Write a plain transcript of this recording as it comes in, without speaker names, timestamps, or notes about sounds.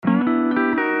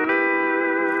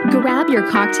Grab your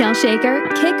cocktail shaker,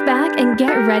 kick back, and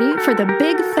get ready for the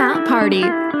big fat party.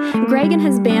 Greg and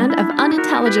his band of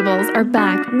unintelligibles are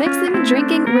back, mixing,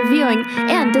 drinking, reviewing,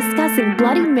 and discussing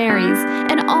Bloody Marys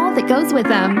and all that goes with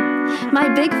them. My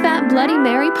Big Fat Bloody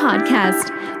Mary podcast,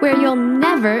 where you'll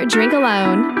never drink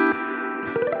alone.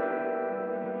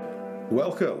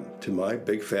 Welcome to my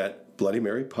Big Fat Bloody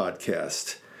Mary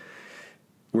podcast,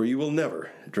 where you will never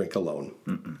drink alone.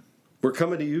 We're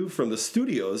coming to you from the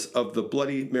studios of the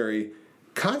Bloody Mary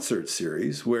concert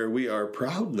series, where we are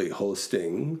proudly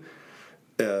hosting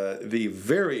the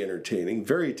very entertaining,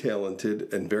 very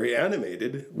talented, and very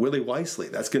animated Willie Wisely.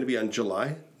 That's going to be on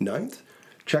July 9th.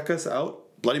 Check us out,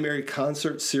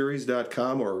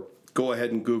 BloodyMaryConcertSeries.com, or go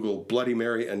ahead and Google Bloody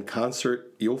Mary and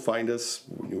Concert. You'll find us.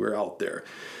 We're out there.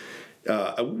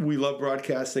 We love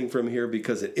broadcasting from here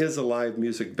because it is a live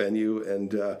music venue, and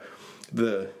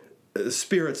the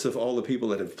spirits of all the people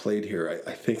that have played here,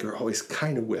 I think, are always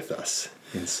kind of with us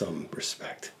in some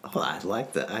respect. Oh, I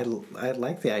like the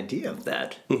idea of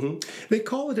that. Mm-hmm. They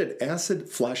call it an acid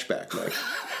flashback, Mike.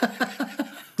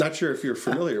 Not sure if you're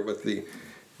familiar with the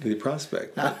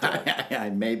prospect. But, I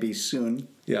may be soon.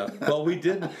 Yeah. Well, we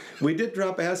did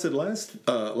drop acid last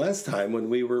time when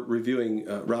we were reviewing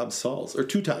Rob Saul's, or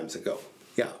 2 times ago.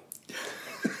 Yeah.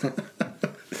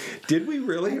 Did we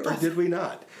really, or did we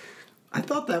not? I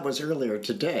thought that was earlier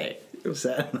today. Was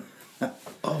that?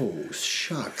 Oh,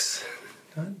 shucks.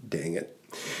 God dang it.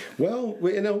 Well,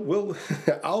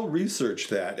 I'll research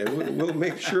that, and we'll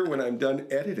make sure when I'm done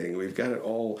editing we've got it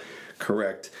all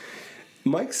correct.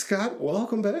 Mike Scott,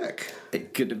 welcome back.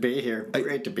 Good to be here.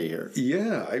 Great to be here.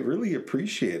 Yeah, I really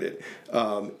appreciate it.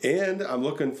 And I'm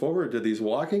looking forward to these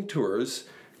walking tours.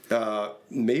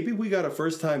 Maybe we got a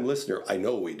first-time listener. I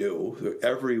know we do.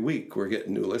 Every week we're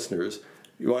getting new listeners.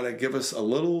 You want to give us a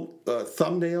little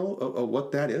thumbnail of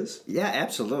what that is? Yeah,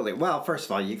 absolutely. Well, first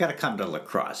of all, you got to come to La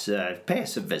Crosse. Pay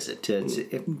us a visit. It's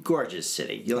a gorgeous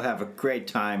city. You'll have a great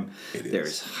time.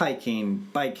 There's hiking,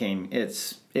 biking.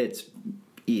 It's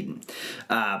Eden.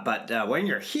 But when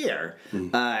you're here,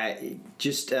 if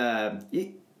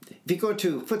you go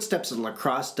to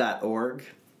footstepsoflacrosse.org,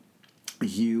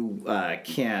 you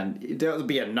there'll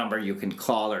be a number you can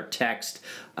call or text.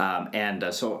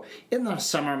 So in the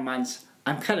summer months,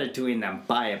 I'm kind of doing them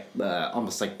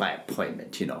almost like by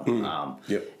appointment,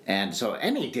 Yep. And so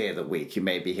any day of the week you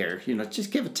may be here,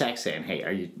 just give a text saying,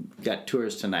 hey, you got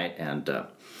tours tonight? And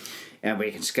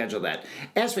we can schedule that.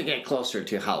 As we get closer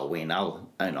to Halloween,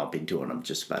 I'll be doing them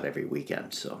just about every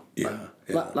weekend. So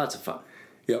lots of fun.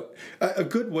 Yep. A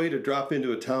good way to drop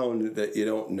into a town that you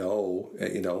don't know,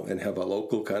 and have a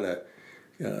local kind of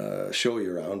show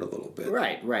you around a little bit.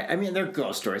 Right. I mean, they're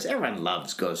ghost stories. Everyone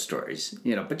loves ghost stories,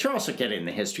 but you're also getting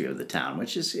the history of the town,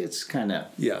 which it's kind of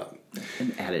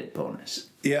an added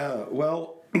bonus. Yeah.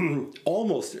 Well,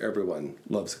 almost everyone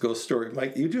loves a ghost story.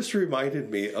 Mike, you just reminded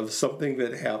me of something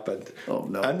that happened. Oh,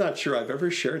 no. I'm not sure I've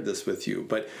ever shared this with you,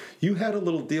 but you had a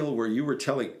little deal where you were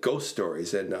telling ghost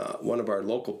stories in one of our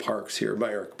local parks here,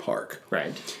 Myrick Park.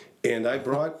 Right. And I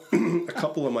brought a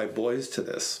couple of my boys to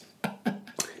this.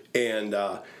 And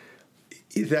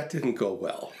that didn't go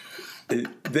well.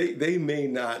 They may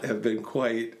not have been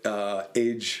quite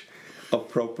age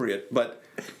appropriate, but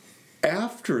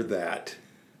after that,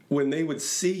 when they would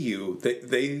see you,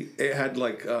 they had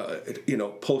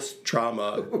post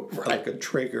trauma, like a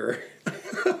trigger.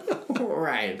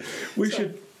 Right. We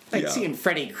should. Like seeing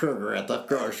Freddy Krueger at the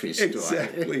grocery store.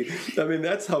 Exactly. I mean,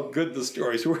 that's how good the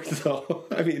stories were, though.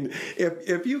 I mean,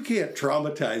 if you can't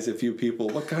traumatize a few people,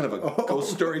 what kind of a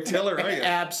ghost storyteller are you?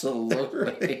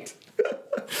 Absolutely. Right?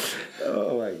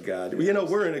 Oh my God!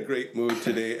 We're in a great mood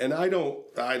today, and I don't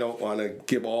want to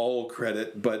give all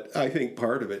credit, but I think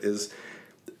part of it is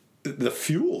the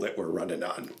fuel that we're running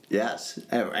on. Yes,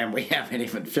 and we haven't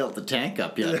even filled the tank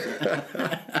up yet.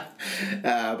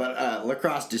 But La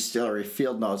Crosse Distillery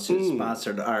Field Notes has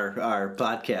sponsored our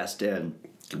podcast, and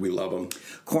we love them.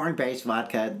 Corn-based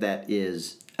vodka that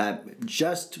is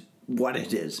just what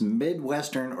it is: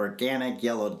 Midwestern organic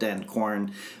yellow dent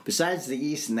corn. Besides the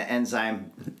yeast and the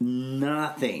enzyme,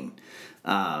 nothing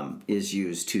is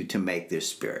used to make this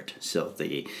spirit. So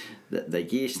the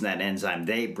yeast and that enzyme,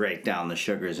 they break down the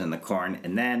sugars in the corn,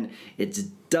 and then it's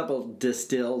double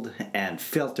distilled and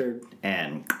filtered,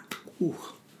 and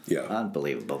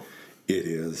unbelievable. It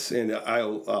is, and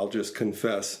I'll just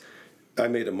confess, I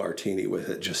made a martini with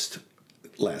it just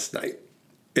last night,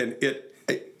 and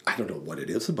I don't know what it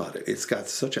is about it. It's got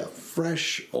such a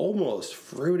fresh, almost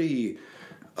fruity,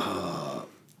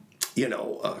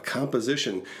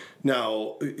 composition.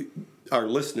 Now, our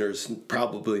listeners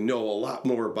probably know a lot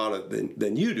more about it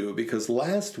than you do, because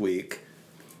last week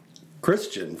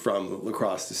Christian from La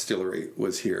Crosse Distillery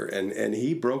was here, and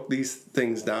he broke these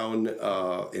things down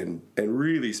and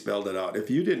really spelled it out. If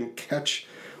you didn't catch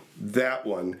that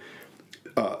one,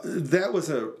 that was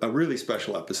a really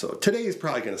special episode. Today is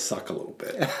probably going to suck a little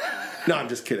bit. No, I'm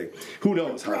just kidding. Who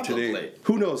knows how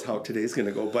today's going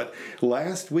to go? But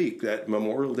last week, that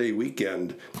Memorial Day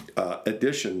weekend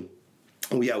edition.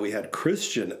 We had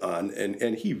Christian on,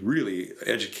 and he really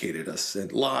educated us.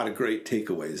 And a lot of great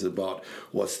takeaways about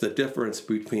what's the difference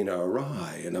between a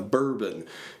rye and a bourbon,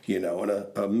 and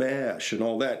a mash and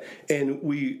all that. And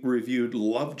we reviewed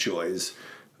Lovejoy's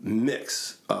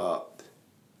mix.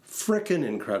 Frickin'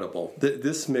 incredible.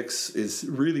 This mix is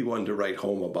really one to write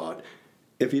home about.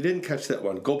 If you didn't catch that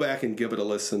one, go back and give it a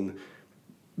listen.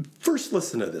 First,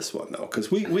 listen to this one, though, because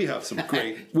we have some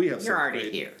great... You're already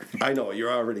here. I know,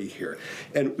 you're already here.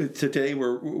 And today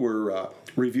we're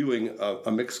reviewing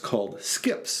a mix called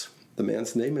Skips. The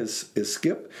man's name is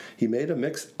Skip. He made a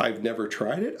mix. I've never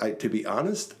tried it. To be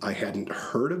honest, I hadn't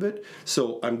heard of it.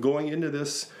 So I'm going into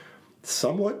this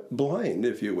somewhat blind,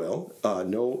 if you will.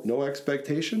 No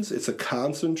expectations. It's a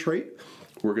concentrate.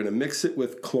 We're going to mix it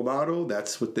with Clamato.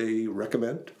 That's what they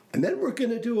recommend. And then we're going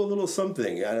to do a little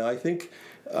something. And I think...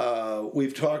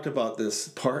 we've talked about this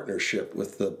partnership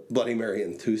with the Bloody Mary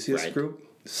Enthusiast Group.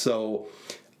 So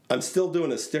I'm still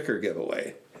doing a sticker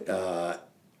giveaway.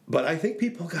 But I think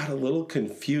people got a little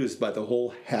confused by the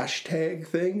whole hashtag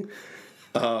thing.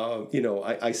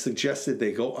 I suggested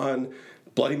they go on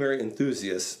Bloody Mary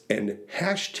Enthusiasts and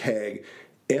hashtag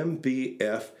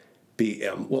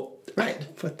MBFBM. Well,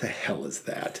 what the hell is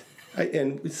that?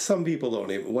 And some people don't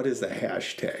even, what is the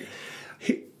hashtag?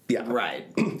 Yeah. Right.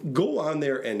 Go on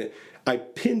there, and I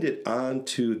pinned it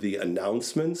onto the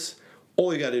announcements.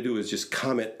 All you got to do is just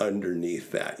comment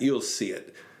underneath that. You'll see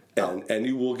it, and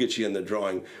it will get you in the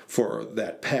drawing for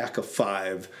that pack of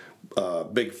 5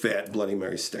 big fat Bloody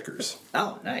Mary stickers.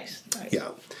 Oh, nice.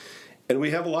 Yeah. And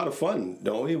we have a lot of fun,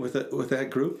 don't we, with that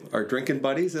group? Our drinking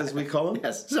buddies, as we call them?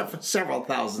 Yes, several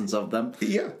thousands of them.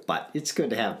 Yeah. But it's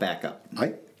good to have backup.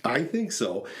 I think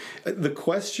so. The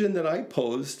question that I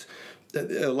posed...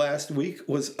 last week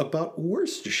was about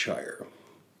Worcestershire.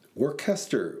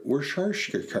 Worcester.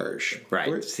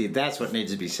 Right. See, that's what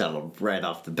needs to be settled right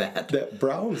off the bat. That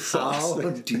brown sauce.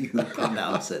 How do you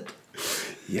pronounce it?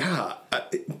 Yeah.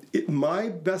 My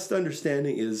best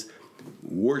understanding is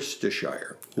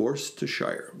Worcestershire.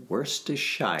 Worcestershire.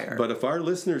 But if our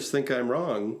listeners think I'm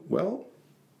wrong, well...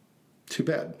 too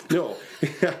bad. No,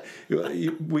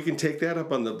 we can take that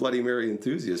up on the Bloody Mary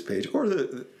Enthusiast page or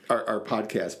our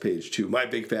podcast page too. My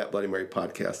Big Fat Bloody Mary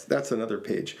Podcast. That's another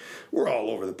page. We're all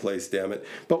over the place, damn it.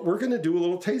 But we're going to do a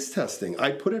little taste testing.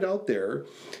 I put it out there.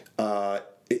 I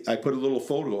put a little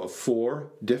photo of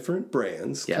 4 different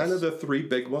brands, kind of the 3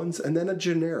 big ones, and then a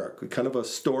generic, kind of a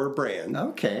store brand.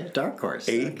 Okay, dark horse.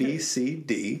 A, B, C,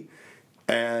 D,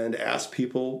 and ask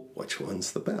people which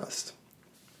one's the best.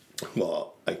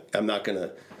 Well, I'm not going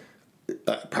to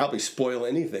probably spoil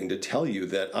anything to tell you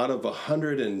that out of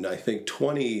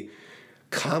 120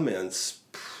 comments,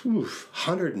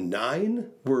 109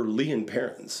 were Lee and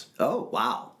Perrins. Oh,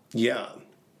 wow. Yeah.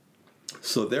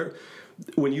 So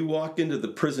when you walk into the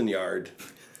prison yard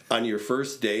on your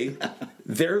first day,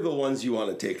 they're the ones you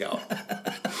want to take out,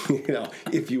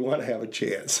 if you want to have a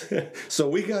chance. So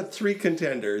we got 3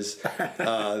 contenders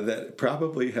that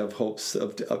probably have hopes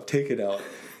of taking out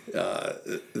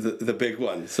the big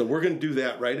one. So we're going to do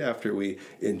that right after we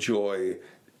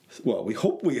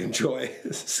hope we enjoy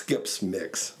Skip's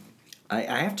mix. I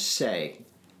have to say,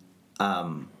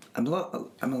 I'm a little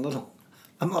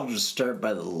disturbed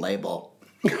by the label.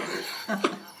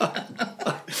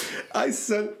 I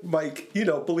sent Mike,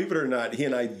 believe it or not, he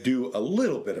and I do a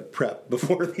little bit of prep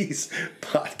before these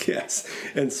podcasts.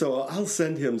 And so I'll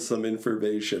send him some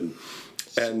information.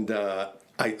 And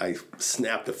I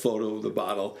snapped a photo of the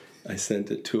bottle. I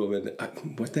sent it to him.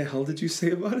 And what the hell did you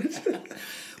say about it?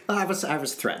 Well, I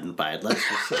was threatened by it. Let's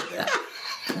just say that.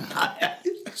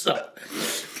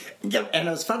 And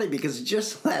it was funny because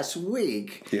just last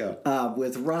week,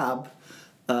 with Rob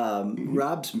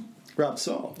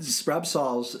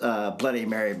Saul's Bloody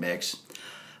Mary mix.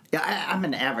 Yeah, I'm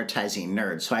an advertising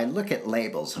nerd, so I look at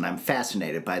labels and I'm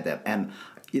fascinated by them. And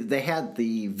they had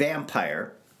the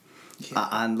vampire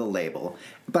on the label,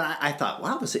 but I thought,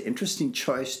 wow, it was an interesting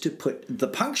choice to put the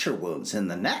puncture wounds in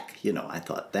the neck. I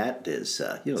thought that is,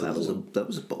 that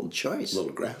was a bold choice. A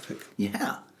little graphic.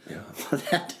 Yeah. Yeah. Well,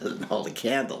 that doesn't hold a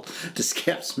candle to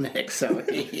Skip's mix. So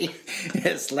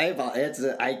his label,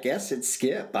 I guess it's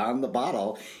Skip on the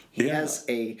bottle. He has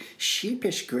a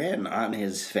sheepish grin on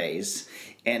his face,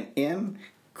 and in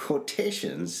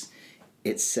quotations,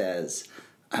 it says,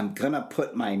 I'm gonna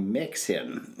put my mix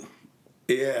in.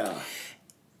 Yeah.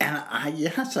 And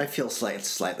I feel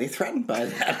slightly threatened by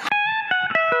that.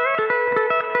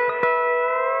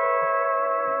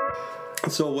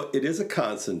 So it is a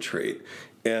concentrate,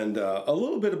 and a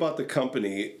little bit about the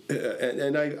company,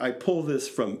 and I pull this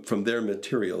from their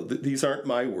material. These aren't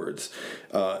my words.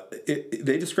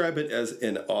 They describe it as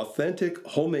an authentic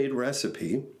homemade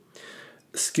recipe.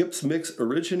 Skip's mix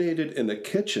originated in the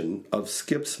kitchen of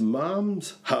Skip's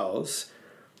mom's house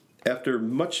after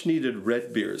much needed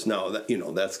red beers. Now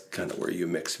that's kind of where you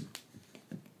mix.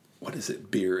 What is it?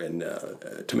 Beer and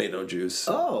tomato juice.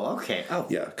 Oh, okay. Oh,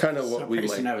 yeah, kind of what we pretty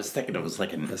like. soon I was thinking it was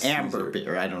like an amber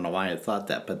beer. I don't know why I thought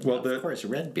that, but of course,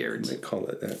 red beers. They call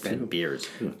it that Red too. beers.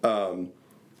 And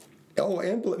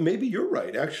maybe you're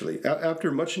right. Actually, after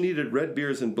much needed red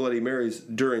beers and Bloody Marys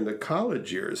during the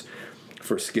college years,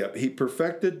 for Skip, he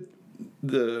perfected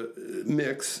the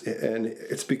mix, and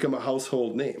it's become a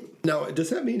household name. Now, does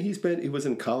that mean he was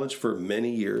in college for many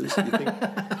years? Do you think?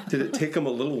 Did it take him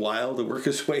a little while to work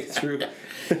his way through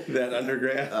that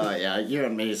undergrad? Oh yeah, you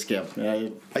and me, Skip.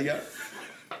 Yeah.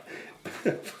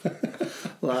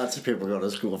 Lots of people go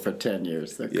to school for 10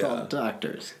 years. They're called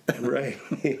doctors. Right.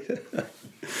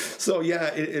 So yeah,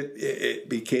 it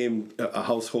became a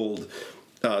household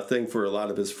thing for a lot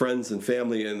of his friends and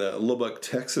family in the Lubbock,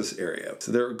 Texas area.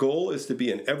 So their goal is to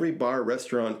be in every bar,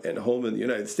 restaurant, and home in the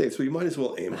United States. So you might as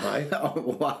well aim high.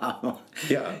 Oh, wow.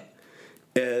 Yeah.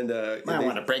 And I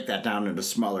want to break that down into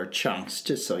smaller chunks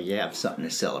just so you have something to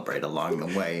celebrate along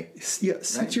the way. Yeah,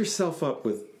 set yourself up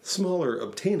with smaller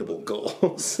obtainable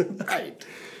goals. Right.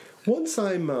 Once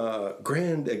I'm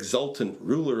grand exultant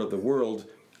ruler of the world,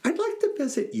 I'd like to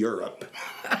visit Europe.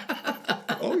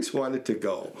 Always wanted to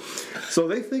go. So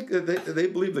they think that they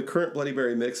believe the current Bloody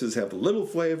Mary mixes have little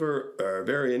flavor, are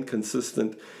very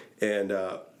inconsistent, and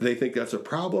they think that's a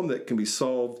problem that can be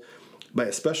solved by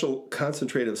a special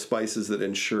concentrate of spices that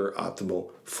ensure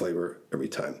optimal flavor every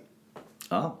time.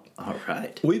 Oh, all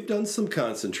right. We've done some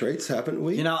concentrates, haven't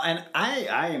we? You know, and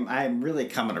I'm really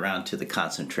coming around to the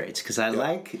concentrates because I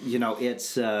like,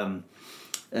 it's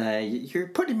you're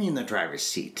putting me in the driver's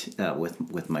seat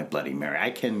with my Bloody Mary.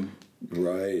 I can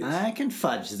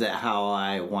fudge that how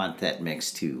I want that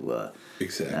mix to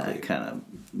exactly kind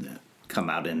of come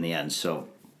out in the end. So.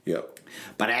 Yep.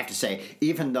 But I have to say,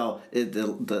 even though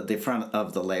the front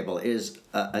of the label is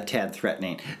a tad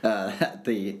threatening,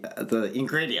 the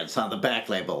ingredients on the back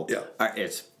label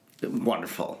it's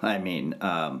wonderful. I mean,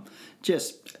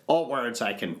 just all words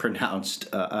I can pronounce.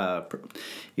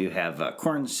 You have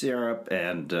corn syrup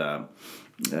and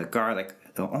garlic.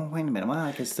 Oh, wait a minute. Well,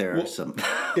 I guess there are some.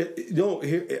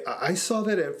 I saw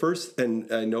that at first, and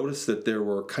I noticed that there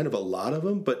were kind of a lot of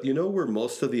them. But you know where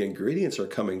most of the ingredients are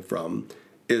coming from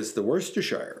is the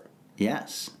Worcestershire.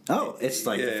 Yes. Oh, it's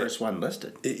like the first one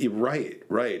listed. Right.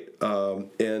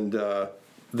 And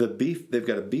the beef, they've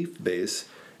got a beef base,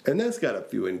 and that's got a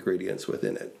few ingredients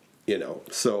within it,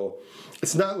 So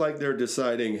it's not like they're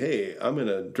deciding, hey, I'm going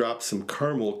to drop some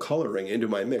caramel coloring into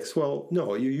my mix. Well,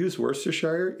 no, you use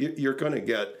Worcestershire, you're going to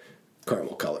get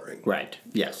caramel coloring. Right,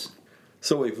 yes.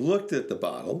 So we've looked at the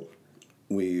bottle.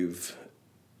 We've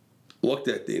looked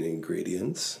at the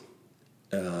ingredients.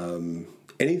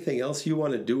 Anything else you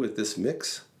want to do with this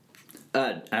mix?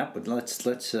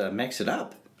 Let's mix it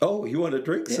up. Oh, you want to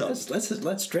drink some?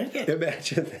 Let's drink it.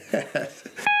 Imagine that.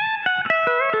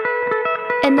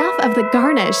 Enough of the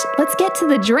garnish. Let's get to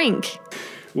the drink.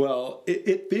 Well,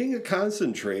 it being a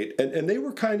concentrate, and they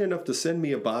were kind enough to send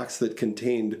me a box that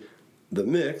contained the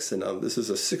mix, and this is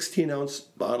a 16-ounce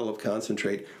bottle of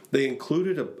concentrate. They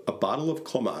included a bottle of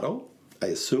Clamato. I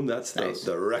assume that's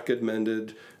the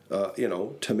recommended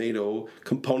tomato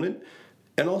component,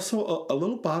 and also a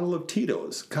little bottle of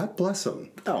Tito's. God bless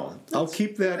them. Oh, I'll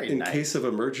keep that in case of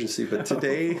emergency. But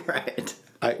today, right.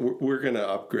 we're going to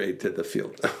upgrade to the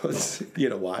field. You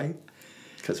know why?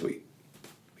 Because we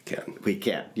can. We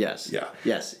can. Yes. Yeah.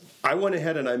 Yes. I went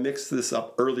ahead and I mixed this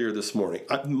up earlier this morning.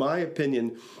 My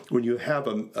opinion, when you have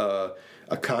a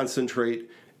concentrate,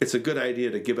 it's a good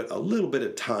idea to give it a little bit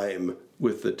of time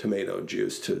with the tomato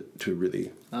juice to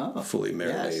really fully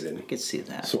marinate. Yes, I can see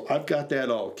that. So I've got that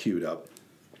all queued up.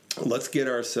 Let's get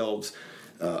ourselves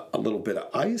a little bit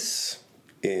of ice,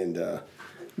 and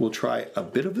we'll try a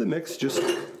bit of the mix just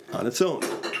on its own.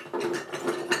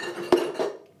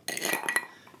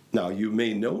 Now, you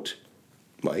may note,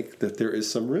 Mike, that there is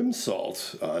some rim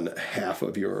salt on half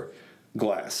of your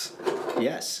glass.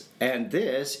 Yes, and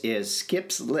this is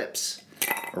Skip's Lips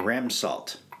rim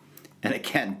salt. And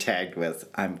again, tagged with,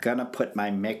 I'm going to put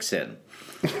my mix in.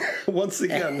 Once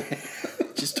again,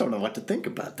 just don't know what to think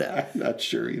about that. I'm not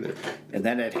sure either. And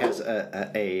then it has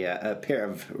a pair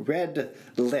of red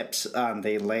lips on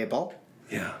the label.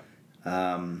 Yeah.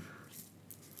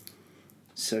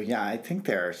 So yeah, I think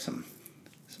there are some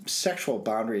sexual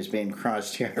boundaries being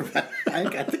crossed here, but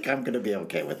I think I'm going to be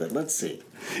okay with it. Let's see.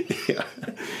 Yeah.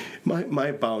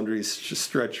 My boundaries just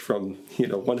stretch from,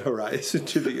 one horizon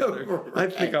to the other. Right. I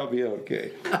think I'll be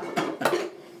okay.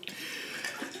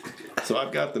 So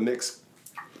I've got the mix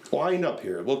lined up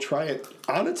here. We'll try it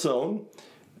on its own,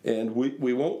 and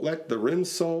we won't let the rim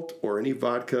salt or any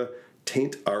vodka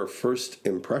taint our first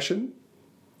impression.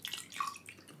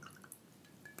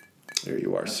 There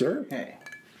you are, sir. Okay.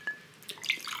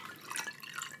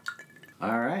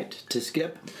 All right, to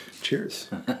Skip. Cheers.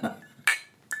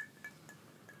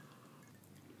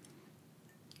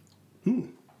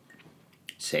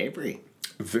 Savory.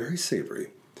 Very savory.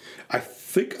 I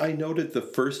think I noted the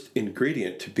first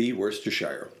ingredient to be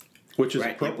Worcestershire, which is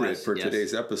appropriate for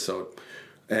today's episode.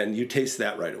 And you taste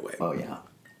that right away. Oh, yeah.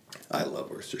 I love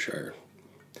Worcestershire.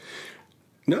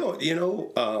 No,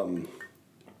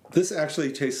 this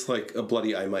actually tastes like a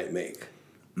bloody I might make.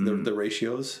 The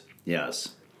ratios.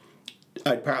 Yes.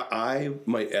 I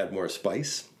might add more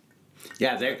spice.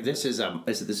 Yeah, this is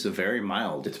a very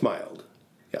mild. It's mild.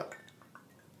 Yeah.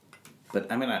 But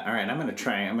I'm gonna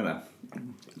try.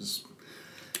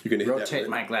 You're gonna rotate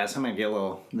my glass. I'm gonna get a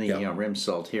little rim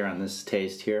salt here on this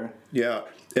taste here. Yeah,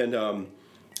 and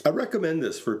I recommend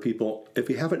this for people if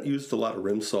you haven't used a lot of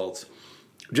rim salts.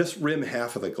 Just rim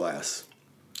half of the glass,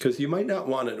 because you might not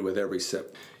want it with every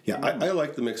sip. Yeah, I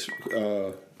like the mix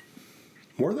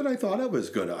more than I thought I was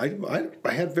gonna.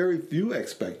 I had very few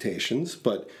expectations,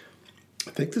 but I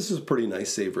think this is a pretty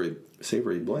nice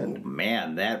savory blend. Oh,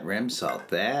 man, that rim salt,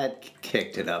 that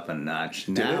kicked it up a notch.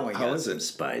 Now we got some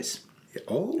spice.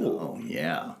 Oh,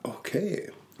 yeah. Okay.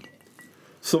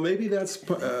 So maybe that's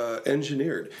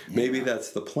engineered. Maybe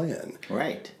that's the plan.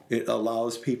 Right. It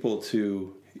allows people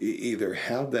to either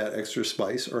have that extra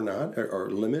spice or not, or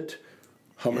limit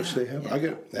how much they have.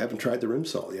 Yeah. I haven't tried the rim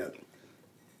salt yet.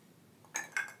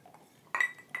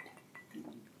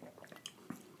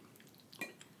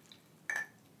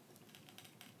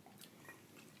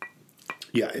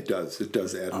 Yeah, it does. It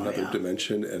does add another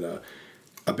dimension and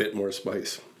a bit more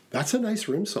spice. That's a nice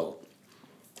rim salt.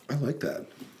 I like that.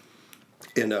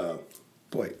 And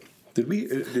boy,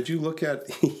 did you look at?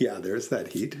 Yeah, there's that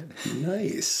heat.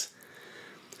 Nice.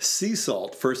 Sea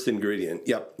salt, first ingredient.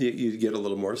 Yep, you get a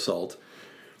little more salt.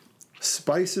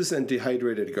 Spices and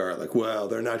dehydrated garlic. Well,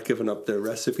 they're not giving up their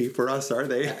recipe for us, are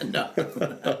they? No.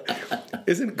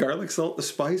 Isn't garlic salt a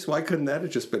spice? Why couldn't that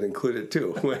have just been included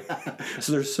too?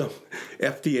 So there's some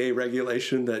FDA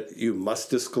regulation that you must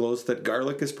disclose that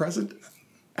garlic is present?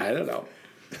 I don't know.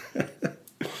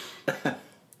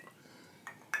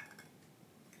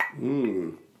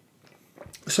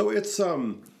 So it's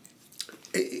a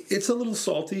little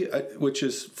salty, which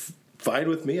is fine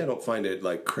with me. I don't find it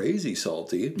like crazy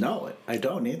salty. No, I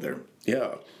don't either.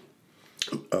 Yeah.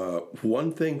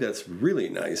 One thing that's really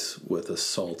nice with a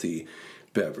salty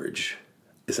beverage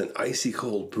is an icy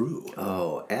cold brew.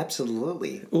 Oh,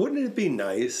 absolutely. Wouldn't it be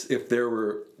nice if there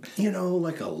were,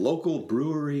 like a local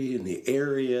brewery in the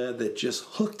area that just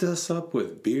hooked us up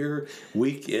with beer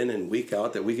week in and week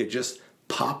out that we could just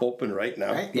pop open right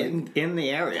now? Right? In the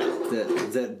area,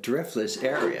 the Driftless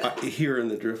area. Here in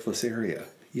the Driftless area.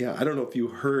 Yeah, I don't know if you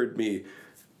heard me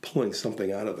pulling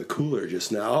something out of the cooler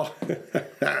just now.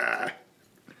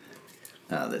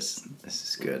 Oh, this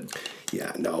is good.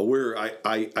 Yeah, no,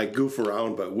 I goof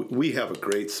around, but we have a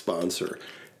great sponsor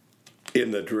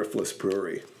in the Driftless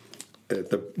Brewery,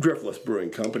 the Driftless Brewing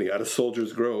Company out of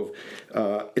Soldiers Grove.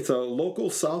 It's a local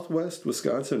Southwest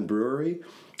Wisconsin brewery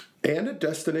and a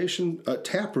destination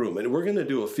tap room, and we're going to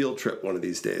do a field trip one of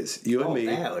these days. You and me.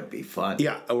 Oh, that would be fun.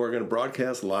 Yeah, and we're going to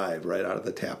broadcast live right out of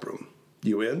the tap room.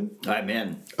 You in? I'm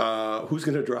in. Who's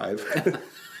going to drive?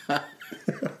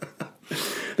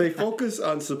 They focus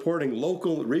on supporting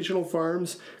local regional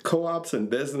farms, co-ops, and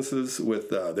businesses with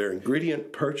their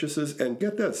ingredient purchases. And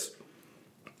get this,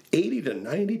 80 to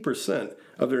 90%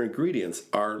 of their ingredients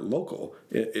are local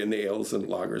in the ales and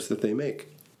lagers that they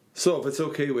make. So if it's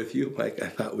okay with you, Mike, I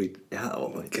thought we'd get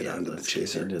on to the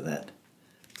chaser. Into that.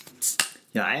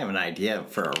 Yeah, I have an idea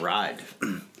for a ride.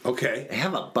 Okay. I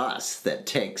have a bus that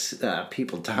takes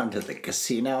people down to the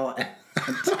casino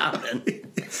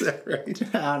Is that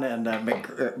right? down in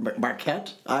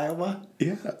Marquette, Iowa.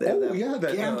 Yeah.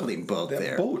 That gambling boat that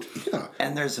there. Boat. Yeah.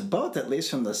 And there's a boat that leaves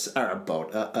from a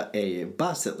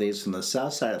bus that leaves from the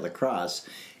south side of La Crosse,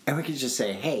 and we could just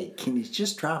say, "Hey, can you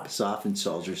just drop us off in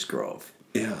Soldiers Grove?"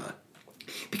 Yeah.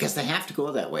 Because they have to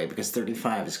go that way because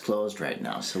 35 is closed right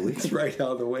now. So we It's can, right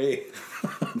out of the way.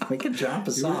 we can drop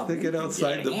us We're off. thinking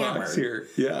outside the box here.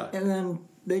 Yeah. And then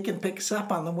they can pick us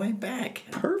up on the way back.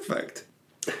 Perfect.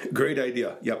 Great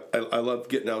idea. Yep. I love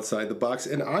getting outside the box.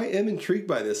 And I am intrigued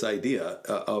by this idea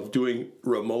of doing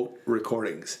remote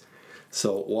recordings.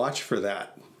 So watch for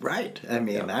that. Right. I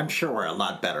mean, I'm sure we're a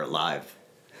lot better live.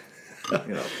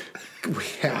 You know. We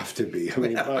have to be. I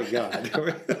mean, my God.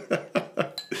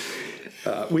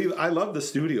 I love the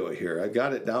studio here. I've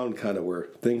got it down kind of where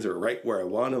things are right where I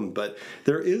want them, but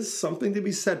there is something to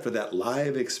be said for that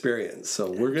live experience.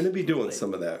 So we're going to be doing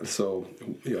some of that. So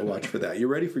watch for that. You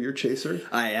ready for your chaser?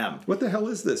 I am. What the hell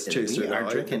is this chaser? We are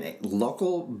drinking a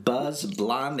local Buzz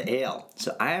Blonde Ale.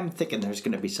 So I am thinking there's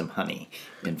going to be some honey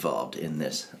involved in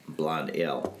this blonde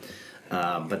ale.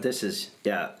 But this is,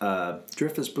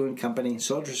 Dreyfus Brewing Company,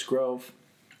 Soldiers Grove,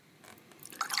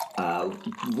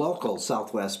 local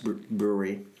Southwest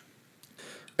brewery.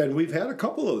 And we've had a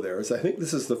couple of theirs. I think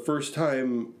this is the first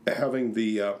time having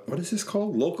the, what is this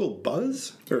called? Local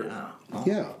Buzz?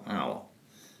 Yeah. Oh,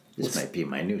 this might be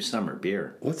my new summer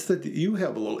beer. You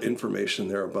have a little information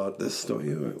there about this, don't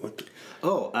you?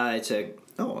 I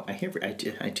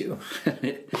do.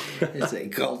 It's a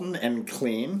golden and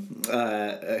clean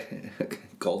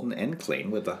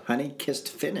with a honey-kissed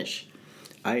finish.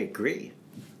 I agree.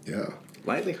 Yeah.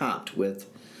 Lightly hopped with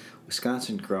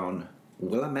Wisconsin-grown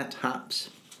Willamette hops.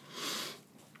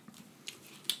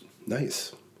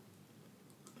 Nice.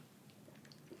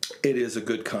 It is a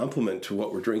good complement to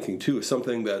what we're drinking, too.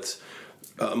 Something that's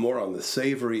more on the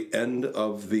savory end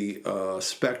of the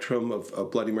spectrum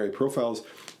of Bloody Mary profiles.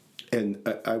 And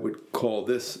I would call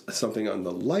this something on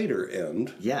the lighter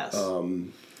end. Yes.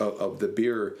 Of the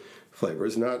beer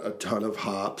flavors. Not a ton of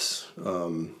hops.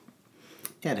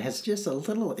 It has just a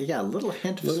little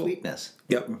hint of sweetness.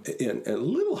 Yep, and a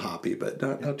little hoppy, but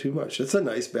not too much. It's a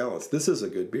nice balance. This is a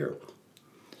good beer.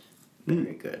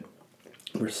 Very good.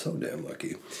 We're so damn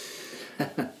lucky.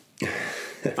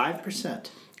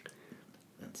 5%.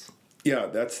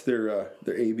 That's their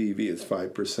ABV is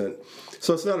 5%.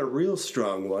 So it's not a real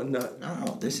strong one.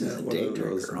 No, this is a one day of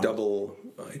those drinker. double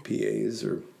IPAs,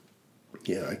 or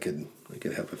I could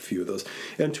have a few of those.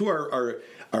 And to our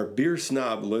beer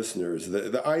snob listeners,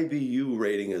 the IBU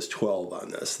rating is 12 on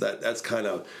this. That's kind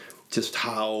of just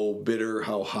how bitter,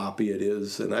 how hoppy it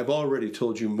is. And I've already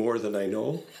told you more than I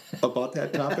know about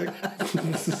that topic.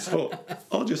 So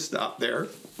I'll just stop there.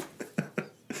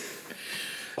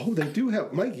 Oh, they do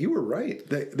have, Mike, you were right.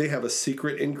 They have a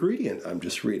secret ingredient, I'm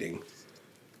just reading.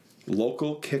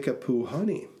 Local Kickapoo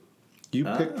honey. You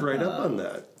picked right up on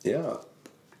that. Yeah.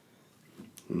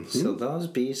 Mm-hmm. So those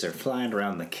bees are flying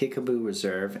around the Kickapoo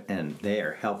Reserve, and they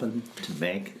are helping to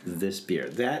make this beer.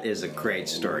 That is a great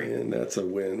story. And that's a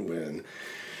win-win.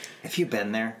 Have you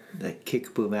been there, the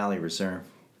Kickapoo Valley Reserve?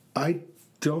 I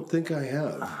don't think I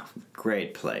have.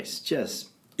 Great place. Just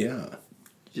a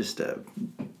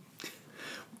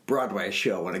Broadway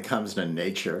show when it comes to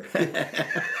nature.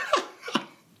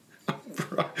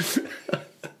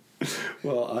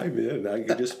 Well, I'm in. I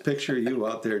can just picture you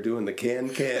out there doing the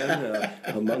can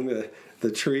among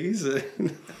the trees. I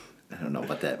don't know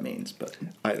what that means, but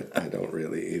I don't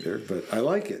really either, but I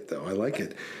like it, though. I like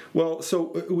it. Well,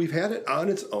 so we've had it on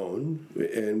its own,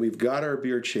 and we've got our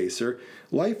beer chaser.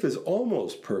 Life is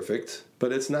almost perfect,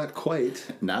 but it's not quite.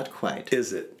 Not quite.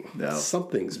 Is it? No.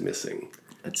 Something's missing.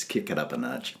 Let's kick it up a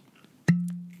notch.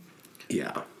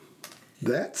 Yeah.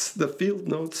 That's the Field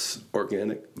Notes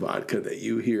organic vodka that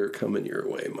you hear coming your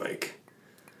way, Mike.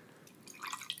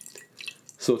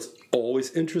 So it's always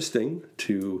interesting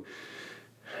to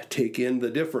take in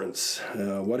the difference.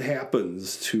 What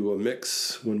happens to a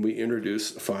mix when we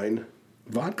introduce fine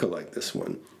vodka like this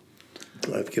one?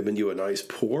 I've given you a nice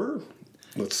pour.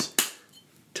 Let's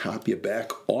top you back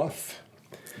off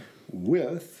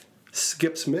with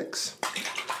Skip's Mix.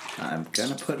 I'm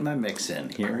going to put my mix in.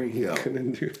 Here we go.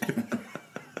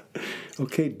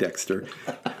 Okay, Dexter.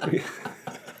 There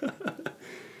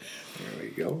we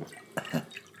go.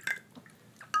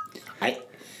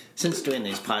 Since doing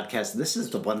these podcasts, this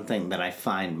is the one thing that I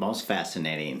find most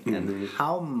fascinating, and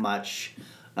how much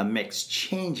a mix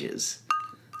changes.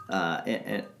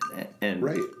 And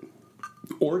right.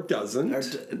 Or doesn't.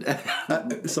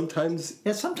 Sometimes.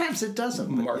 Yeah, sometimes it doesn't.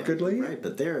 Markedly. Yeah, right,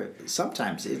 but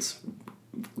sometimes it's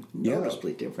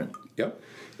noticeably different. Yep.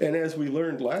 And as we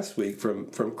learned last week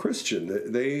from Christian,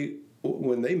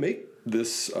 when they make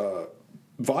this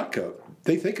vodka,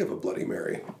 they think of a Bloody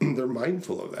Mary. They're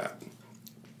mindful of that.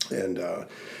 And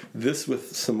this,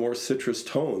 with some more citrus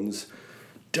tones,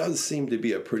 does seem to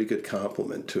be a pretty good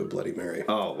compliment to a Bloody Mary.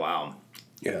 Oh, wow.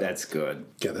 Yeah. That's good.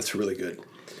 Yeah, that's really good.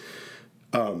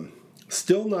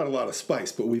 Still not a lot of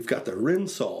spice, but we've got the rim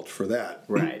salt for that.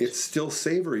 Right. It's still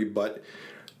savory, but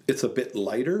it's a bit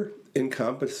lighter in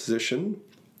composition.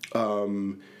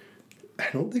 I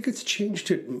don't think it's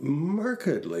changed it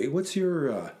markedly. What's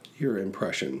your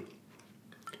impression?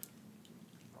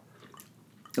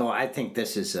 Oh, I think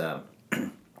this is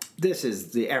this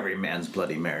is the everyman's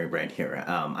Bloody Mary right here.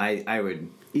 I would,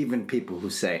 even people who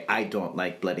say I don't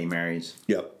like Bloody Marys,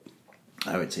 Yep.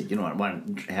 I would say, you know what, why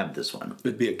don't you have this one?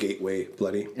 It'd be a gateway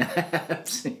bloody.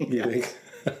 You think?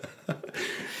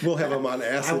 We'll have them on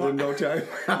acid in no time.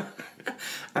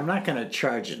 I'm not going to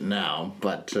charge it now,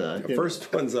 but The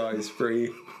first one's always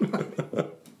free.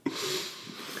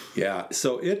 Yeah,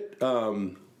 so it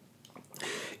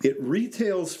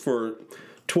retails for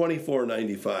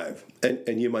 $24.95,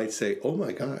 and you might say, "Oh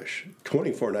my gosh,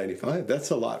 $24.95? That's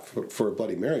a lot for a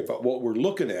Bloody Mary." But what we're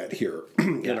looking at here,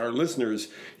 and our listeners,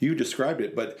 you described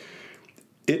it, but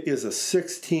it is a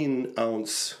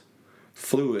 16-ounce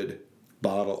fluid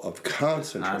bottle of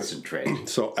concentrate.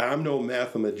 So I'm no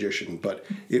mathematician, but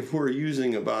if we're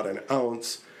using about an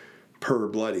ounce per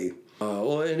bloody,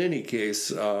 well, in any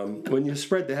case, when you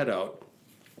spread that out,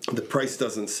 the price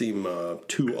doesn't seem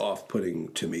too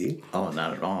off-putting to me. Oh,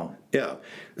 not at all. Yeah.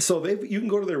 So you can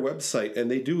go to their website,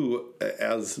 and they do,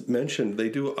 as mentioned, they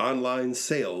do online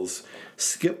sales,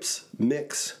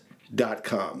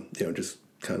 skipsmix.com. Just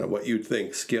kind of what you'd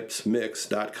think,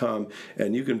 skipsmix.com,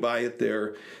 and you can buy it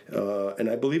there.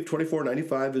 And I believe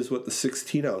 $24.95 is what the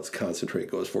 16-ounce concentrate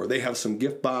goes for. They have some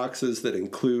gift boxes that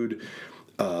include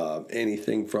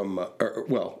anything from,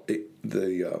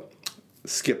 the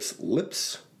Skips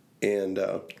Lips and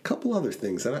a couple other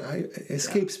things. And it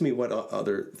escapes me what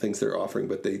other things they're offering,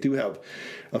 but they do have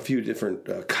a few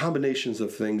different combinations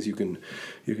of things you can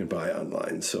buy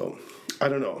online. So I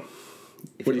don't know.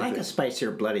 If you like a spicier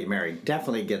Bloody Mary,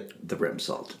 definitely get the rim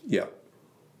salt. Yeah.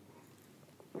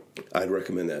 I'd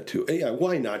recommend that too. Yeah,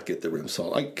 why not get the rim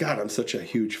salt? I'm such a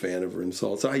huge fan of rim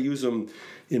salts. I use them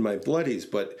in my bloodies,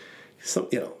 but some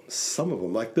of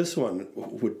them, like this one,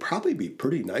 would probably be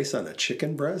pretty nice on a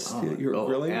chicken breast. You're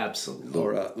grilling, absolutely.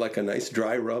 Or like a nice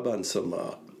dry rub on some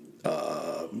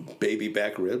baby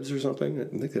back ribs or something. I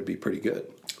think that'd be pretty good.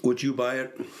 Would you buy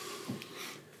it?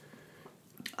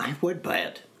 I would buy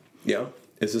it. Yeah.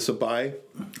 Is this a buy?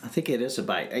 I think it is a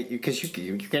buy because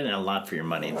you're getting a lot for your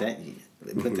money.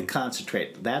 With the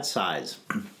concentrate that size,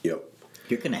 Yep.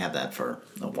 you're going to have that for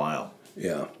a while.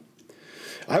 Yeah.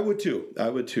 I would too.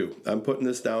 I'm putting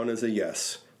this down as a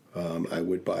yes. I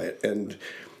would buy it. And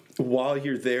while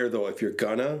you're there, though, if you're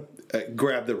gonna,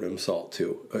 grab the rim salt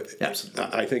too. Absolutely.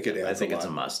 I think it adds a lot. I think it's a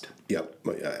must. Yep.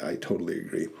 I totally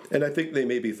agree. And I think they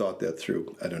maybe thought that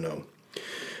through. I don't know.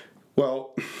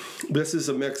 Well, this is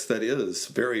a mix that is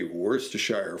very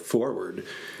Worcestershire forward.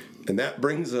 And that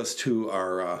brings us to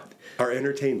our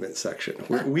entertainment section.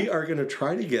 We are going to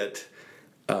try to get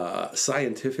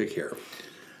scientific here.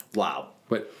 Wow.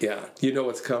 But yeah, you know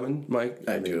what's coming, Mike?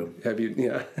 I do. Have you?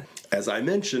 Yeah. As I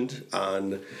mentioned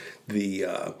on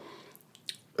the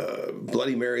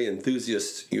Bloody Mary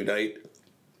Enthusiasts Unite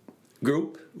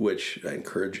group, which I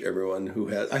encourage everyone who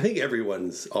has. I think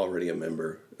everyone's already a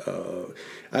member.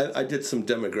 I did some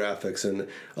demographics, and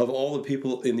of all the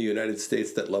people in the United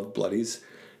States that love bloodies,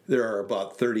 there are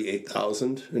about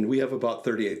 38,000, and we have about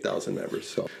 38,000 members.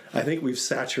 So I think we've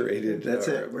saturated. That's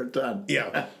it. We're done.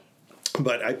 Yeah.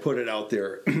 But I put it out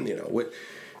there,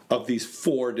 of these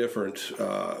 4 different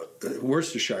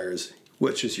Worcestershires,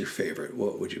 which is your favorite?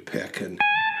 What would you pick? And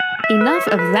Enough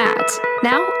of that.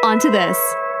 Now, on to this.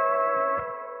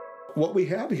 what we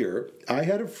have here, I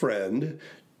had a friend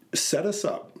set us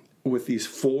up with these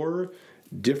 4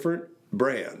 different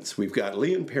brands. We've got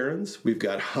Lee & Perrins, we've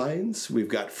got Heinz, we've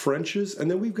got French's, and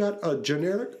then we've got a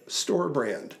generic store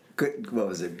brand. What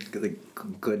was it? The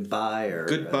Goodbye or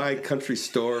Goodbye Country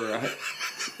Store.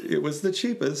 It was the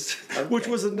cheapest, which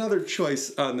was another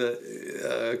choice on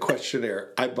the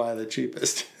questionnaire. I buy the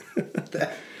cheapest.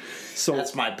 So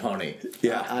that's my pony.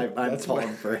 Yeah, I'm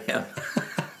pulling for him.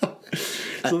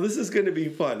 So this is going to be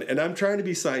fun, and I'm trying to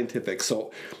be scientific.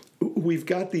 So we've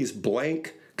got these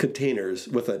blank containers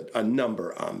with a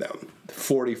number on them,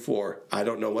 44. I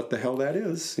don't know what the hell that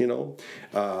is,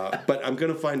 but I'm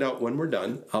going to find out when we're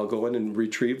done. I'll go in and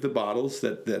retrieve the bottles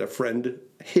that a friend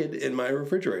hid in my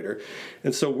refrigerator.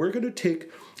 And so we're going to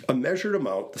take a measured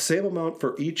amount, the same amount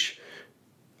for each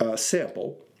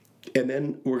sample, and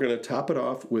then we're going to top it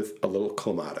off with a little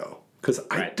Clamato. Because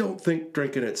I don't think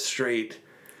drinking it straight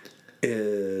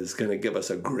is going to give us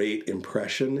a great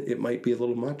impression. It might be a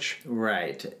little much.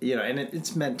 Right. And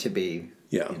it's meant to be,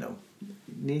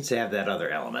 needs to have that other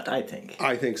element, I think.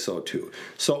 I think so too.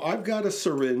 So I've got a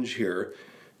syringe here,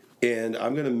 and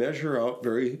I'm going to measure out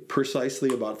very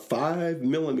precisely about 5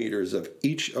 millimeters of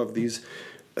each of these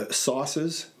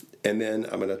sauces, and then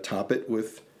I'm going to top it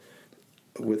with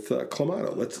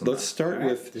Clamato. Let's start All right,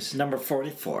 with. this is number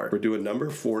 44. We're doing number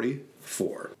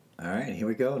 44. All right, here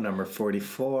we go. Number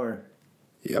 44.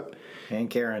 Yep.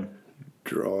 Hank Aaron.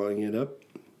 Drawing it up.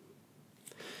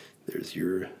 There's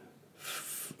your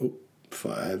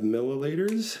 5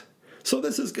 milliliters. So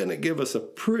this is going to give us a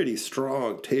pretty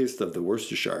strong taste of the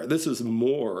Worcestershire. This is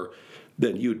more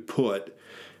than you'd put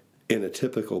in a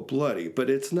typical bloody, but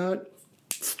it's not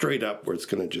straight up where it's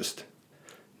going to just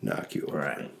knock you over.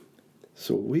 Right.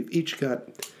 So we've each got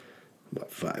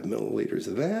about 5 milliliters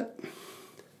of that.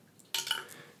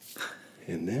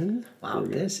 And then... Wow,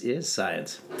 this is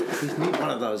science. We need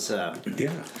one of those,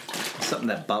 Yeah. something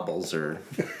that bubbles or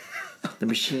the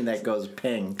machine that goes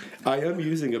ping. I am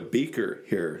using a beaker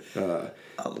here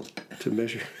to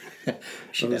measure.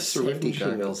 Should have safety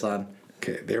goggles on.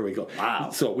 Okay, there we go. Wow.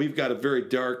 So we've got a very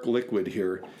dark liquid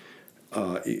here.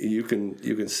 You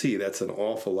can see that's an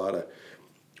awful lot of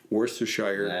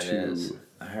Worcestershire That is.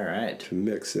 All right. to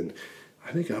mix, and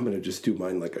I think I'm going to just do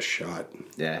mine like a shot.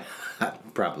 Yeah,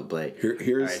 probably. Here's All right,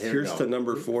 here we here's go. to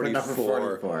number 44. Number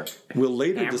 44. We'll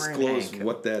later Hammer and disclose Hank.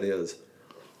 what that is.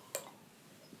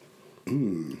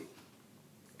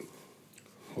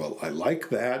 Well, I like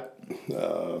that.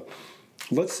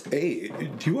 Hey,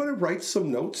 do you want to write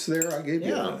some notes there? I gave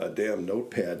you a damn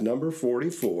notepad. Number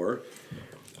 44.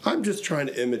 I'm just trying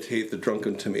to imitate the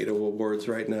Drunken Tomato Awards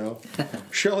right now.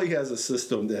 Shelley has a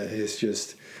system that is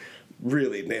just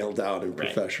really nailed down and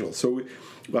professional. So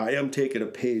I am taking a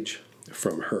page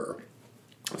from her.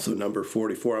 So number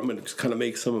 44, I'm going to kind of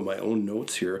make some of my own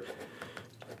notes here.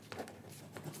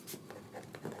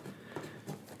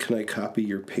 Can I copy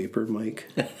your paper, Mike?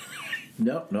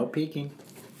 Nope, no peeking.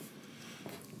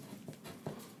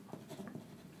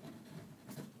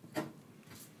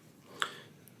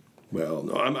 Well,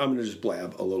 no, I'm going to just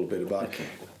blab a little bit about it.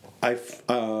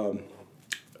 Okay.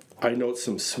 I note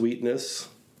some sweetness,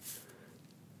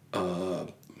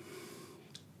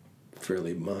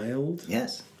 fairly mild,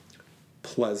 Yes.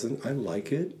 pleasant. I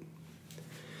like it.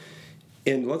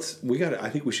 And I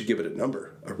think we should give it a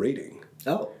number, a rating.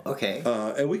 Oh, okay.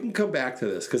 And we can come back to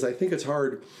this because I think it's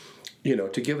hard,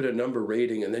 to give it a number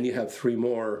rating and then you have 3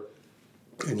 more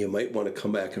and you might want to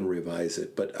come back and revise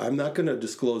it. But I'm not going to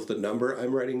disclose the number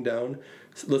I'm writing down.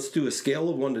 So let's do a scale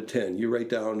of 1 to 10. You write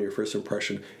down your first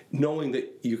impression, knowing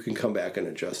that you can come back and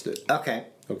adjust it. Okay.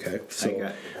 Okay, so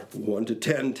got 1 to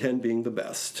 10, 10 being the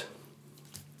best.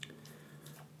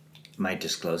 Am I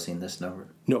disclosing this number?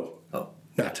 No, Oh.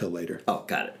 not till later. Oh,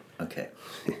 got it. Okay.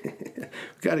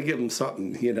 Got to give them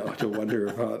something, to wonder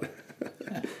about.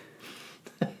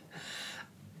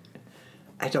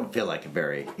 I don't feel like a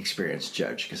very experienced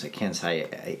judge because I can't say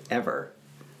I ever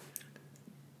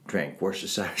drank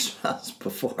Worcestershire sauce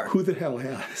before. Who the hell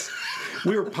has?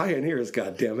 We were pioneers,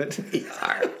 goddammit. We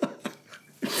are.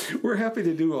 We're happy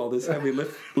to do all this heavy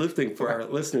lifting for our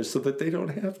listeners so that they don't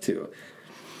have to.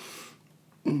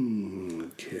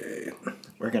 Okay.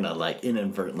 We're going to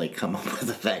inadvertently come up with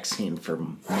a vaccine for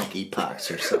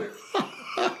monkeypox or something.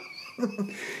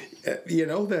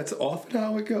 That's often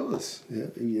how it goes.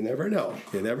 You never know.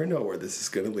 You never know where this is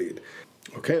going to lead.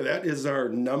 Okay, that is our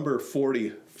number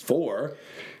 44.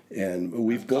 And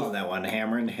we've Call that one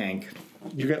Hammer and Hank.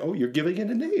 You're giving it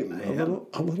a name. I am.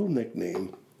 A little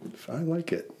nickname. I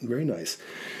like it. Very nice.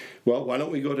 Well, why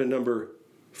don't we go to number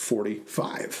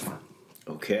 45?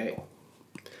 Okay.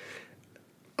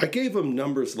 I gave them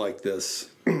numbers like this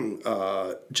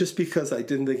just because I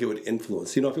didn't think it would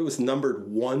influence. If it was numbered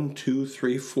 1, 2,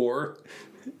 3, 4,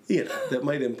 that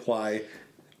might imply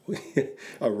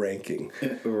a ranking.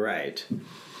 Right.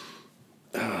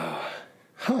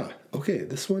 Okay,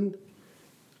 this one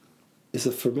is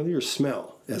a familiar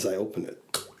smell as I open it.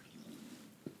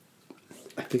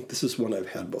 I think this is one I've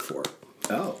had before.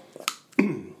 Oh.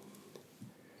 I'll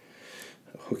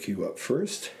hook you up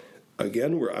first.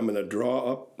 Again, I'm going to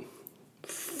draw up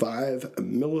 5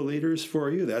 milliliters for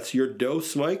you. That's your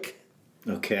dose, Mike.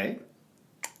 Okay.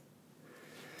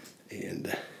 And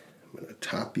I'm going to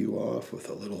top you off with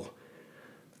a little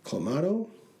Clamato.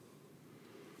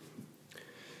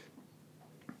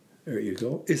 There you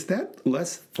go. Is that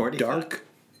less 45. dark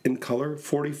in color?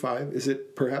 45? Is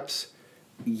it perhaps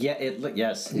Yeah,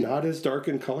 yes. not as dark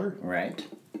in color? Right.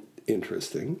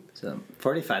 Interesting. So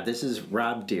 45. This is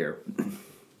Rob Deere.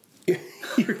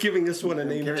 You're giving this one a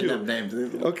name Giving too. them names.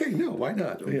 Okay, no, why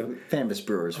not? Famous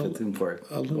brewers wore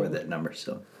that number.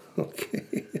 So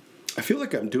Okay. I feel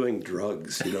like I'm doing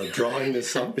drugs, drawing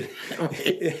this up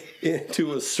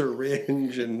into a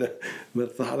syringe and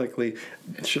methodically.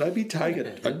 Should I be tying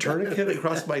a tourniquet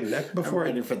across my neck before I'm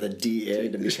waiting for the DA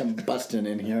to come busting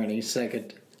in here any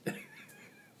second.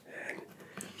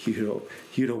 You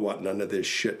don't want none of this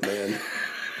shit, man.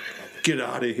 Get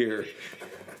out of here.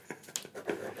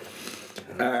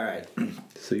 All right.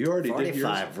 So you already did yours?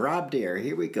 45, Rob Deere.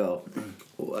 Here we go.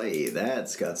 Boy,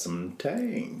 that's got some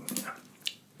tang.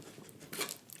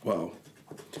 Wow.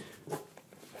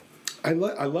 I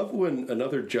love when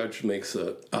another judge makes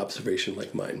an observation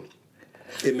like mine.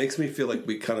 It makes me feel like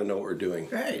we kind of know what we're doing.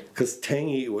 Right. Because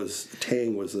tang was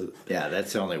a... Yeah,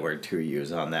 that's the only word to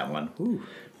use on that one. Ooh.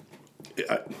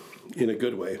 In a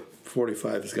good way.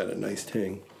 45 has got a nice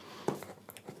tang.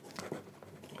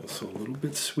 Also a little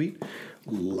bit sweet.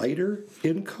 Lighter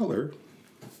in color.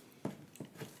 I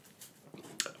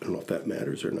don't know if that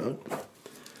matters or not.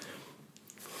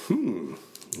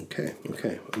 Okay.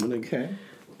 I'm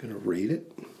gonna rate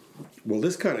it. Well,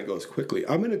 this kind of goes quickly.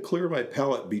 I'm gonna clear my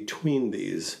palate between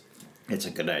these. It's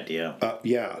a good idea.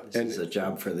 Yeah, This is a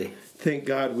job for the... Thank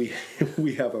God we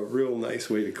have a real nice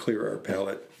way to clear our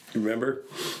palate. Remember?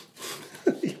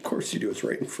 Of course you do. It's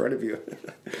right in front of you.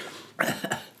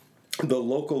 The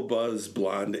Local Buzz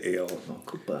Blonde Ale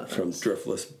from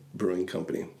Driftless Brewing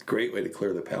Company. Great way to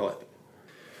clear the palate.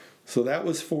 So that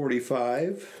was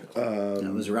 45.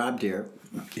 That was Rob Deere.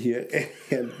 Yeah,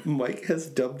 and Mike has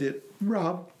dubbed it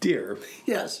Rob Deere.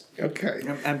 Yes. Okay.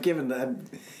 I'm giving the...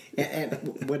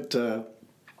 And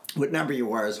what number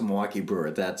you are as a Milwaukee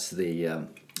brewer, that's the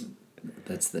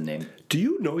name. Do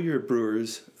you know your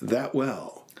brewers that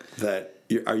well?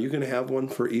 Are you going to have one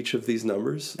for each of these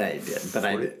numbers? I did, but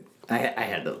I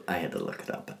had to look it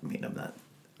up. I mean, I'm not...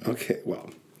 Okay, well,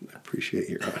 I appreciate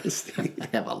your honesty. I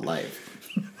have a life.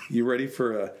 You ready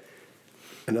for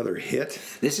another hit?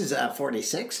 This is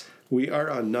 46? We are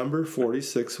on number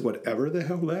 46, whatever the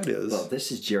hell that is. Well,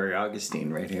 this is Jerry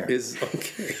Augustine right here. Is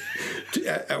okay.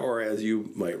 Or as you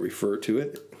might refer to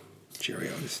it, Jerry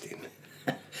Augustine.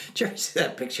 Did you ever see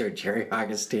that picture of Jerry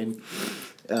Augustine?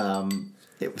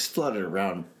 It was floated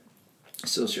around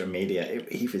social media.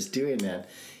 He was doing it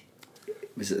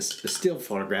was a still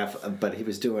photograph, but he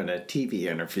was doing a TV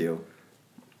interview.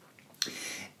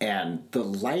 And the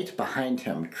light behind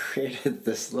him created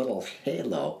this little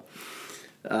halo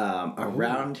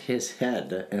around his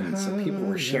head. And so people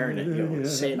were sharing it,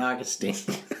 St. Augustine.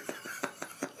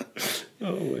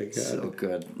 Oh, my God. So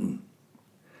good.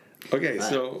 Okay,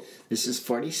 so this is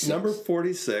 46. Number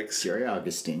 46. Jerry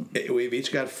Augustine. We've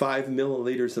each got 5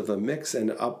 milliliters of the mix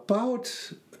and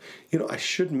about, I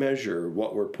should measure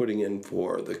what we're putting in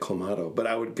for the Clamato, but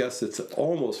I would guess it's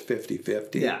almost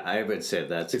 50-50. Yeah, I would say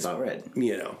that's about right.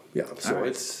 Yeah. So right.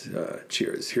 it's,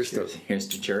 cheers. Here's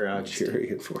to Jerry Augustine. Jerry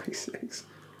at 46.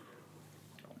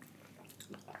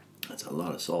 That's a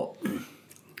lot of salt.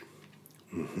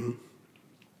 Mm-hmm.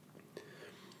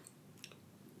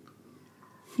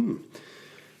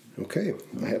 Okay,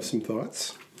 I have some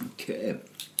thoughts. Okay.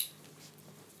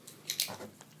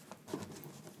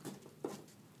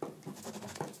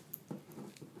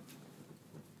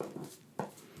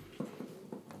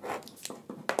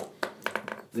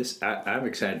 I'm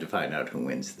excited to find out who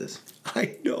wins this.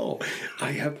 I know.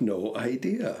 I have no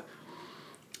idea.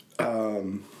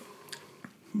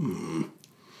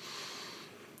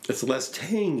 It's less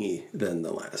tangy than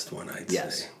the last one, I'd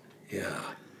say. Yeah.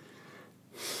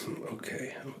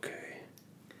 Okay.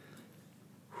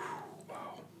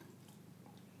 Wow.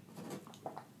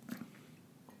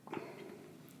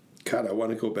 God, I want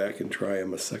to go back and try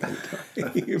them a second time.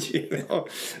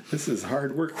 This is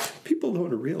hard work. People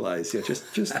don't realize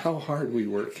just how hard we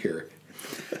work here.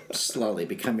 Slowly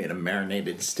becoming a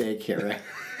marinated steak here, right?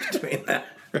 Between that.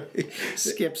 Right.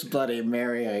 Skip's Bloody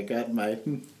Mary, I got my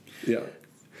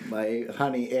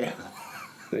honey ale.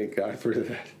 Thank God for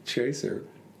that chaser.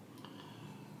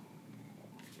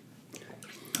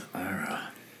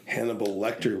 Hannibal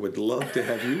Lecter would love to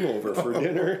have you over for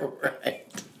dinner. Right.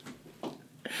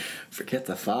 Forget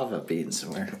the fava beans.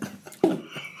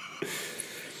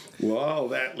 Well,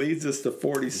 that leads us to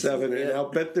 47, and I'll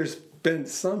bet there's been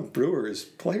some Brewers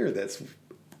player that's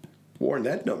worn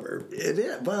that number. It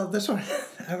is. Well, this one,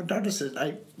 I noticed it.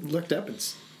 I looked up.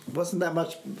 It wasn't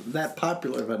that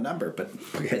popular of a number, but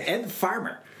Ed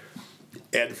Farmer.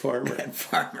 Ed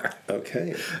Farmer.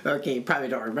 Okay. Okay, you probably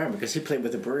don't remember because he played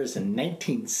with the Brewers in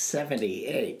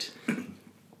 1978.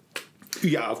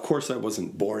 Yeah, of course I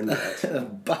wasn't born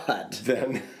yet. But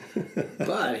then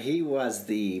But he was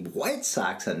the White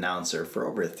Sox announcer for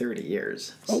over 30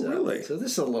 years. Oh, really? So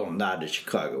this is a little nod to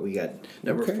Chicago. We got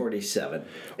number 47,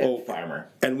 Ed Farmer.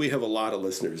 And we have a lot of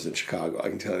listeners in Chicago. I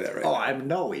can tell you that right now. I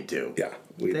know we do. Yeah,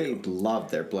 They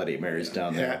love their Bloody Marys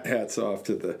down there. Hats off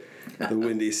to the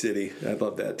Windy City. I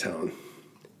love that town.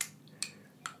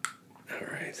 All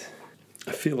right.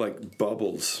 I feel like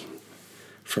Bubbles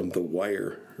from The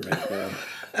Wire right now.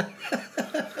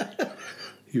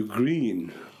 You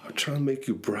green. I'm trying to make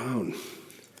you brown.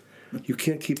 You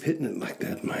can't keep hitting it like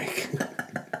that, Mike.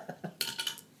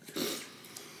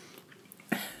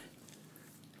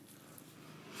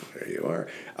 There you are.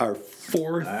 Our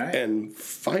fourth and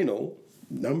final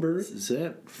number. This is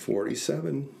it.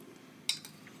 47.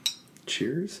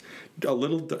 Cheers. This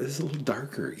is a little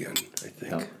darker again, I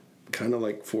think. Yep. Kind of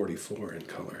like 44 in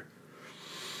color.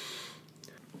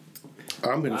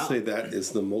 I'm going to say that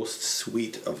is the most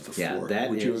sweet of the four.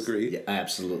 Would you agree? Yeah,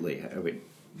 absolutely. I would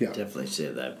definitely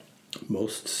say that.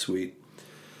 Most sweet.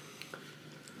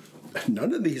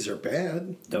 None of these are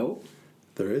bad. Nope.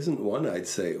 There isn't one I'd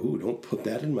say, ooh, don't put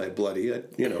that in my bloody. I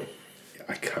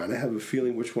kind of have a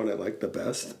feeling which one I like the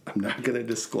best. I'm not going to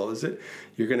disclose it.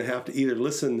 You're going to have to either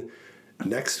listen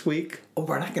next week. Oh,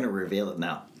 we're not going to reveal it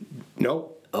now.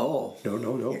 No. Oh. No.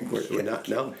 We're not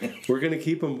now. We're going to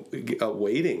keep them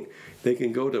waiting. They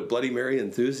can go to Bloody Mary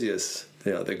Enthusiasts,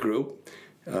 the group,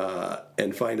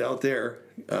 and find out there.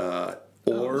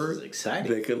 Or this is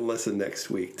exciting. They can listen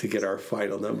next week to get our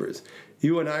final numbers.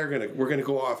 You and I we're gonna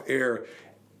go off air,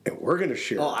 and we're gonna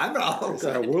share. Oh, I'm not.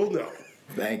 So we'll know.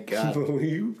 Thank God.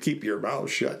 You keep your mouth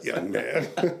shut, young man.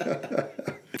 All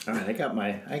right, I got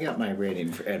my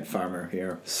rating for Ed Farmer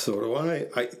here. So do I.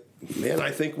 I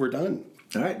think we're done.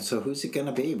 All right, so who's it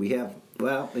gonna be? We have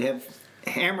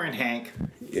Hammer and Hank.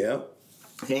 Yeah.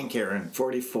 Hank Aaron,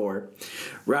 44.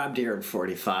 Rob Deere at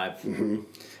 45. Mm-hmm.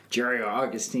 Jerry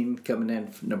Augustine coming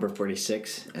in, number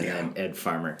 46. And then Ed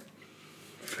Farmer.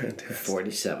 Fantastic.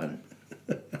 47.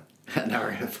 And now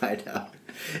we're going to find out.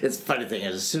 It's the funny thing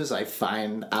is, as soon as I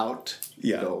find out,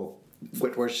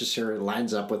 what Worcestershire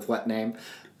lines up with what name,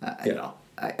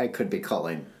 I could be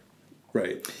calling,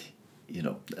 right,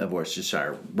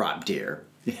 Worcestershire Rob Deere.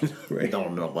 Right.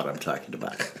 Don't know what I'm talking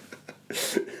about.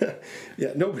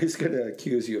 Yeah, nobody's going to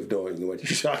accuse you of knowing what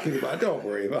you're talking about. Don't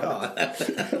worry about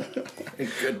it.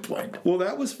 Good point. Well,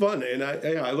 that was fun, and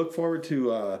I look forward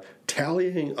to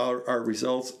tallying our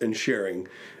results and sharing.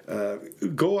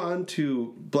 Go on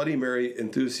to Bloody Mary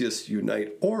Enthusiasts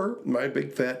Unite or my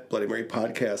Big Fat Bloody Mary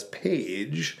podcast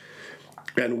page,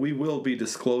 and we will be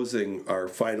disclosing our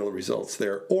final results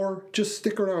there. Or just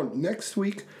stick around next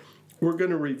week. We're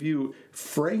going to review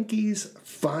Frankie's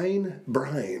Fine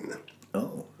Brine.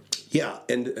 Oh. Yeah,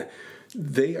 and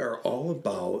they are all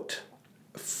about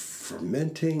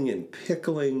fermenting and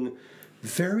pickling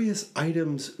various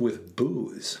items with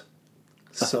booze.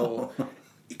 So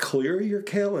clear your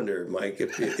calendar, Mike.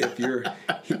 If you're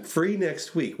free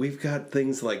next week, we've got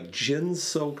things like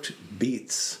gin-soaked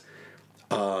beets,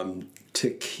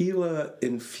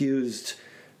 tequila-infused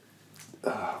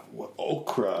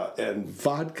okra and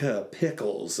vodka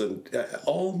pickles and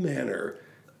all manner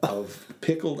of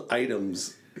pickled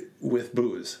items with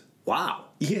booze. Wow.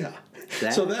 Yeah.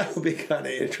 So that would be kind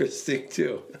of interesting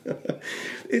too.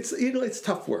 It's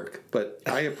tough work, but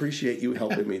I appreciate you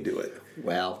helping me do it.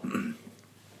 Well,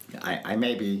 I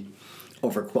may be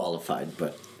overqualified,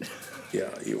 but yeah,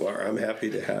 you are. I'm happy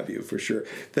to have you for sure.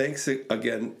 Thanks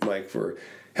again, Mike, for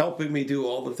helping me do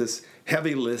all of this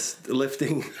heavy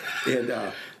lifting.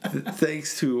 And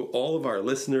thanks to all of our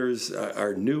listeners,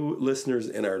 our new listeners,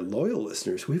 and our loyal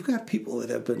listeners. We've got people that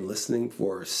have been listening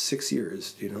for 6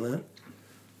 years. Do you know that?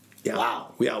 Yeah.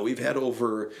 Wow. Yeah, we've had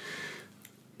over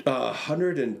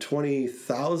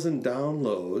 120,000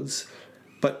 downloads.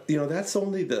 But,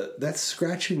 that's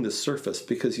scratching the surface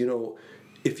because,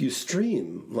 if you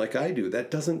stream like I do, that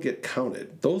doesn't get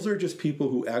counted. Those are just people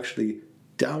who actually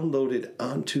downloaded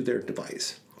onto their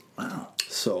device. Wow.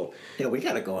 So yeah, we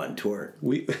got to go on tour.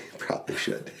 We probably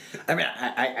should. I mean,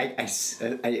 I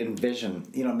envision,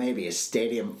 maybe a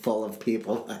stadium full of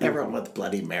people, everyone with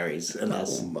Bloody Marys, and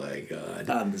us. Oh my God!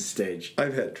 On the stage.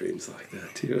 I've had dreams like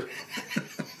that too.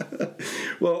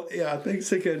 Well, yeah.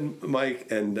 Thanks again,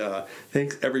 Mike, and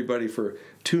thanks everybody for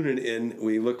tuning in.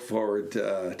 We look forward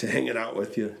to hanging out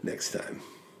with you next time.